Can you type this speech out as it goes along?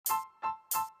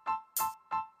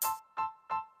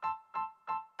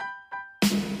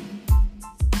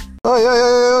Oi, oi,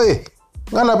 oi, oi.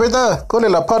 Ngala beta, kole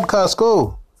la podcast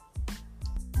ko.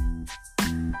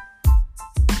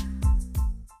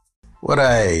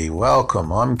 G'day,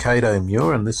 welcome. I'm Cato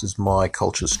Muir and this is My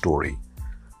Culture Story,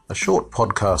 a short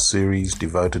podcast series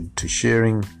devoted to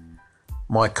sharing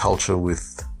my culture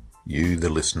with you, the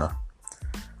listener.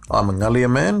 I'm a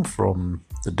Ngalia man from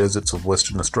the deserts of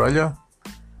Western Australia,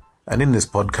 and in this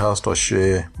podcast I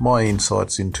share my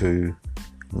insights into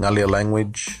Ngalia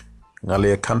language,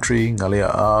 Ngalia country, Ngalia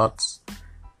arts,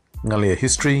 Ngalia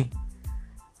history,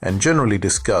 and generally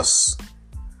discuss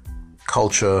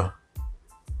culture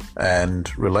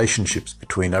and relationships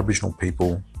between Aboriginal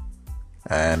people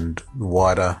and the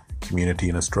wider community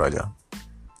in Australia.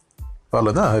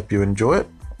 Well, I hope you enjoy it,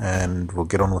 and we'll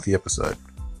get on with the episode.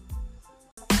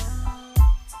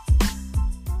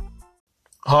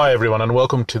 Hi everyone, and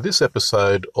welcome to this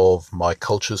episode of My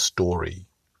Culture Story.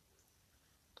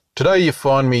 Today you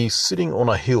find me sitting on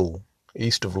a hill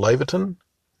east of Laverton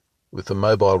with a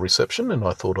mobile reception, and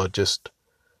I thought I'd just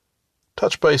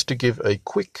touch base to give a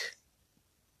quick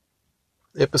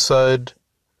episode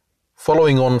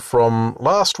following on from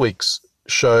last week's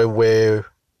show where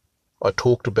I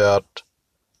talked about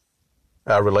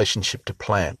our relationship to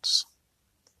plants.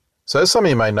 So as some of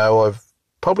you may know, I've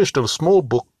published a small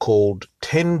book called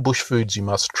 10 Bush Foods You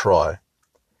Must Try.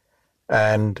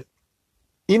 And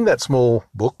in that small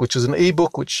book, which is an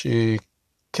ebook which you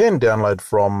can download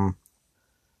from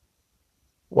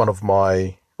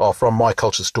from My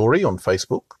Culture Story on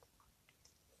Facebook,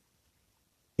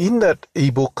 in that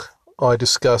ebook I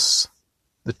discuss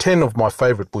the 10 of my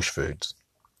favourite bush foods.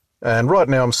 And right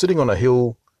now I'm sitting on a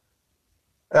hill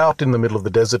out in the middle of the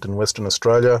desert in Western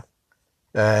Australia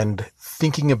and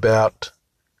thinking about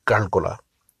Galgula.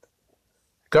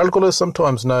 Galgula,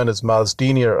 sometimes known as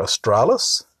Marsdenia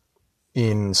australis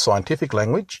in scientific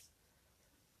language,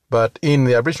 but in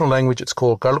the Aboriginal language it's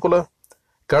called Galgula.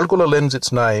 Galgula lends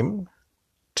its name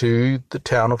to the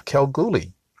town of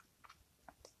Kalgoorlie.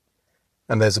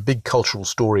 And there's a big cultural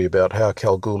story about how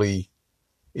Kalgoorlie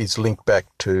is linked back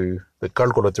to the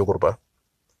Galgula Jogurba.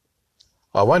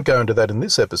 I won't go into that in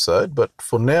this episode, but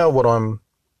for now what I'm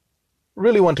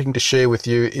really wanting to share with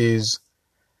you is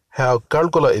how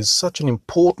Galgula is such an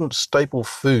important staple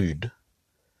food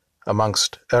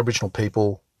amongst Aboriginal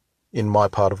people in my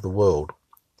part of the world.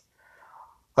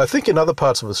 I think in other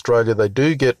parts of Australia they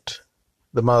do get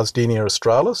the Marsdenia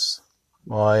australis.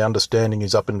 My understanding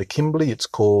is up in the Kimberley it's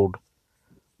called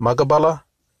Mugaballa.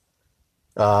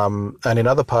 And in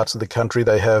other parts of the country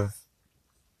they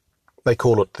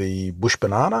call it the bush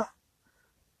banana.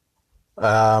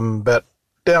 But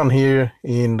down here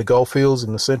in the goldfields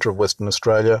in the centre of Western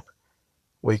Australia,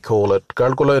 we call it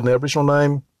Galgula in the Aboriginal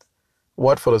name.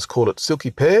 Whitefellas call it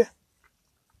silky pear.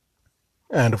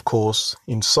 And of course,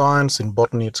 in science, in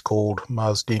botany, it's called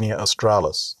Marsdenia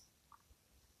australis.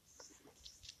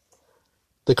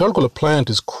 The Galgula plant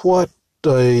is quite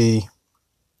a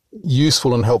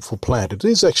useful and helpful plant. It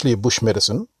is actually a bush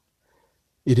medicine.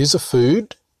 It is a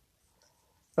food.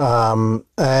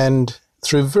 And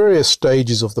through various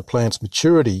stages of the plant's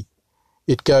maturity,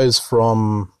 it goes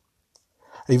from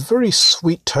a very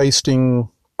sweet-tasting,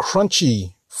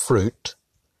 crunchy fruit,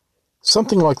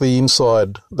 something like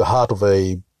the heart of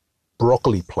a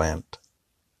broccoli plant.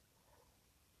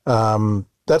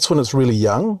 That's when it's really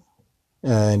young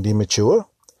and immature.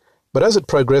 But as it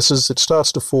progresses, it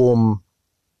starts to form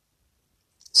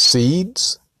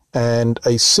seeds and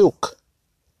a silk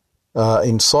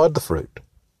inside the fruit.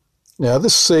 Now,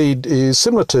 this seed is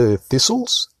similar to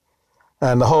thistles,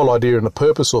 and the whole idea and the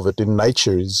purpose of it in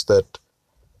nature is that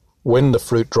when the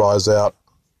fruit dries out,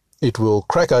 it will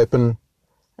crack open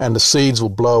and the seeds will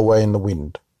blow away in the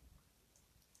wind.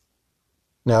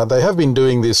 Now, they have been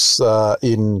doing this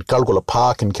in Galgula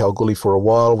Park in Kalgoorlie for a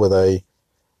while, where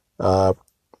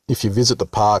if you visit the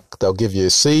park, they'll give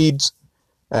you seeds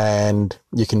and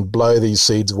you can blow these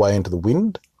seeds away into the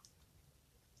wind.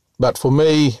 But for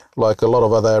me, like a lot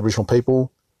of other Aboriginal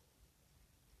people,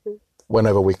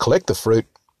 whenever we collect the fruit,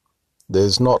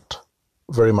 there's not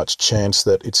very much chance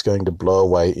that it's going to blow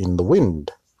away in the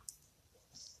wind.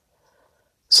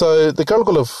 So the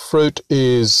Galgula fruit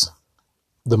is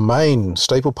the main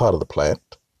staple part of the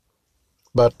plant,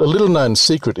 but a little known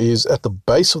secret is at the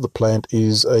base of the plant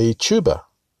is a tuber,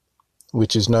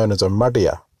 which is known as a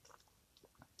mardia.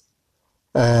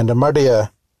 And a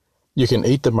mardia, you can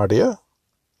eat the mardia.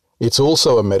 It's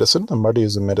also a medicine. A mardia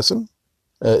is a medicine.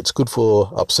 It's good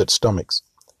for upset stomachs.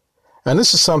 And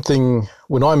this is something,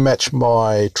 when I match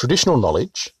my traditional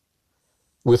knowledge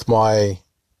with my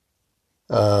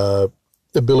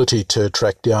ability to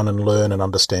track down and learn and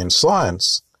understand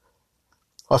science,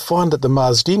 I find that the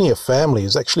Marsdenia family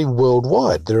is actually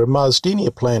worldwide. There are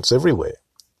Marsdenia plants everywhere.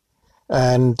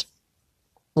 And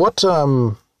what's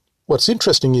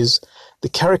interesting is the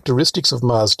characteristics of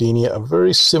Marsdenia are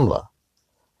very similar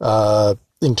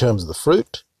in terms of the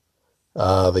fruit,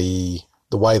 the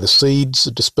way the seeds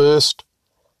are dispersed,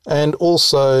 and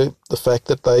also the fact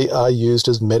that they are used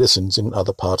as medicines in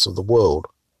other parts of the world.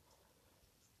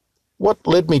 What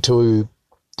led me to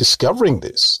discovering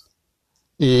this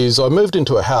is I moved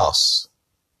into a house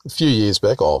a few years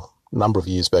back, or a number of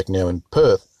years back now in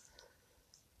Perth,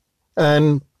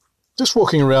 and just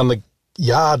walking around the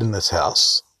yard in this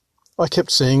house, I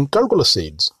kept seeing gulgula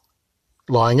seeds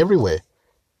lying everywhere.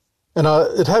 And I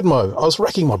was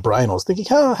racking my brain. I was thinking,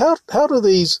 how do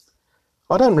these...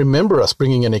 I don't remember us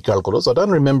bringing any gulgulas. I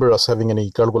don't remember us having any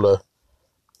gulgula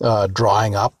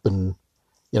drying up and,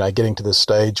 getting to the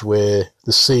stage where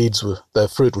the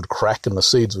fruit would crack and the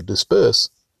seeds would disperse.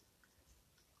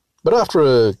 But after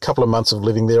a couple of months of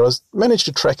living there, I managed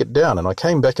to track it down, and I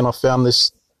came back and I found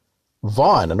this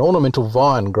vine, an ornamental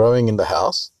vine growing in the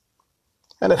house,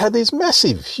 and it had these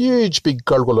massive, huge, big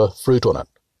gulgula fruit on it.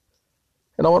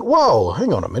 And I went, whoa,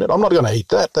 hang on a minute, I'm not going to eat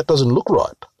that. That doesn't look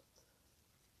right.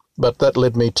 But that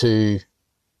led me to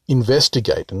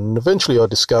investigate, and eventually I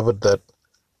discovered that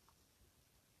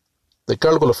the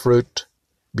gulgula fruit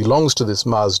belongs to this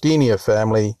Marsdenia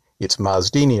family. It's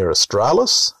Marsdenia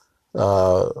australis.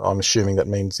 I'm assuming that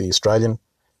means the Australian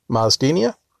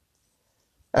Marsdenia.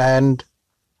 And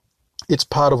it's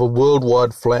part of a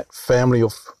worldwide family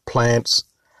of plants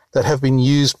that have been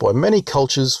used by many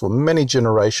cultures for many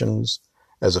generations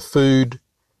as a food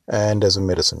and as a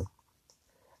medicine.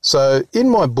 So in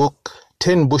my book,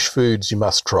 10 Bush Foods You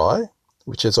Must Try,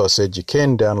 which, as I said, you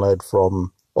can download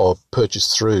from or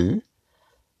purchase through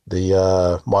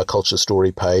the My Culture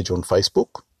Story page on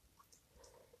Facebook.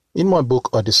 In my book,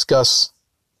 I discuss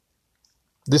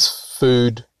this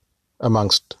food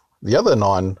amongst the other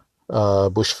 9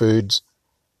 bush foods,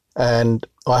 and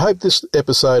I hope this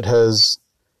episode has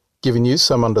given you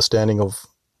some understanding of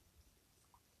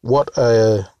what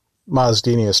a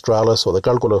Marsdenia australis, or the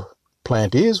gulgula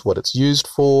plant, is, what it's used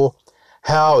for,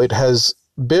 how it has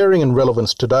bearing and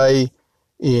relevance today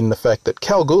in the fact that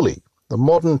Kalgoorlie, the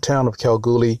modern town of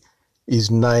Kalgoorlie, is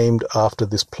named after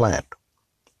this plant.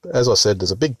 As I said,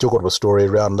 there's a big Tuggerah story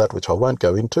around that which I won't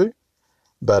go into,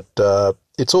 but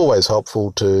it's always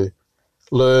helpful to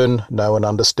learn, know and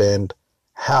understand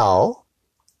how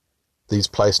these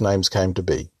place names came to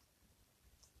be.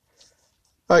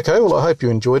 Okay, well, I hope you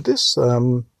enjoyed this.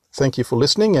 Thank you for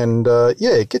listening, and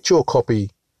get your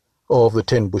copy of the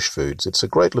 10 Bush Foods. It's a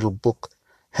great little book,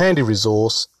 handy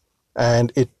resource,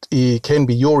 and it can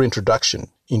be your introduction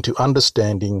into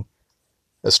understanding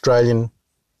Australian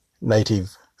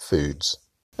native foods.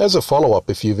 As a follow-up,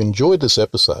 if you've enjoyed this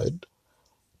episode,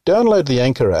 download the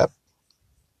Anchor app,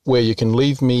 where you can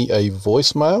leave me a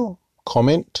voicemail,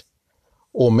 comment,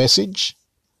 or message,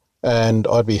 and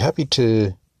I'd be happy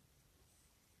to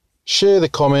share the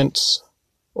comments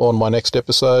on my next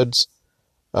episodes,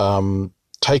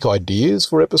 take ideas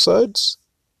for episodes,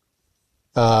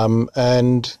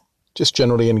 and just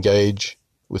generally engage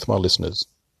with my listeners.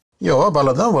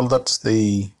 Well, that's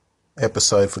the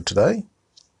episode for today.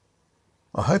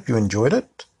 I hope you enjoyed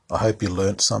it. I hope you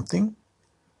learnt something.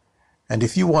 And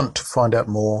if you want to find out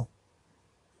more,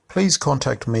 please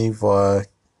contact me via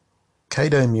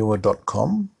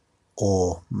kadomuir.com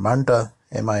or Marnta,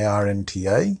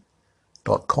 MARNTA.com,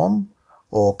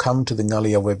 or come to the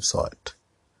Ngalia website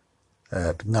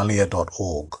at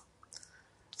ngalia.org.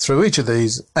 Through each of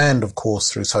these, and of course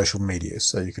through social media,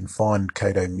 so you can find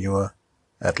Kado Muir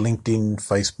at LinkedIn,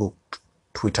 Facebook,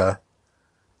 Twitter,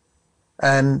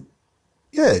 and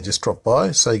just drop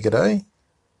by, say g'day.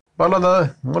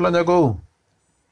 Balada, mula nyago.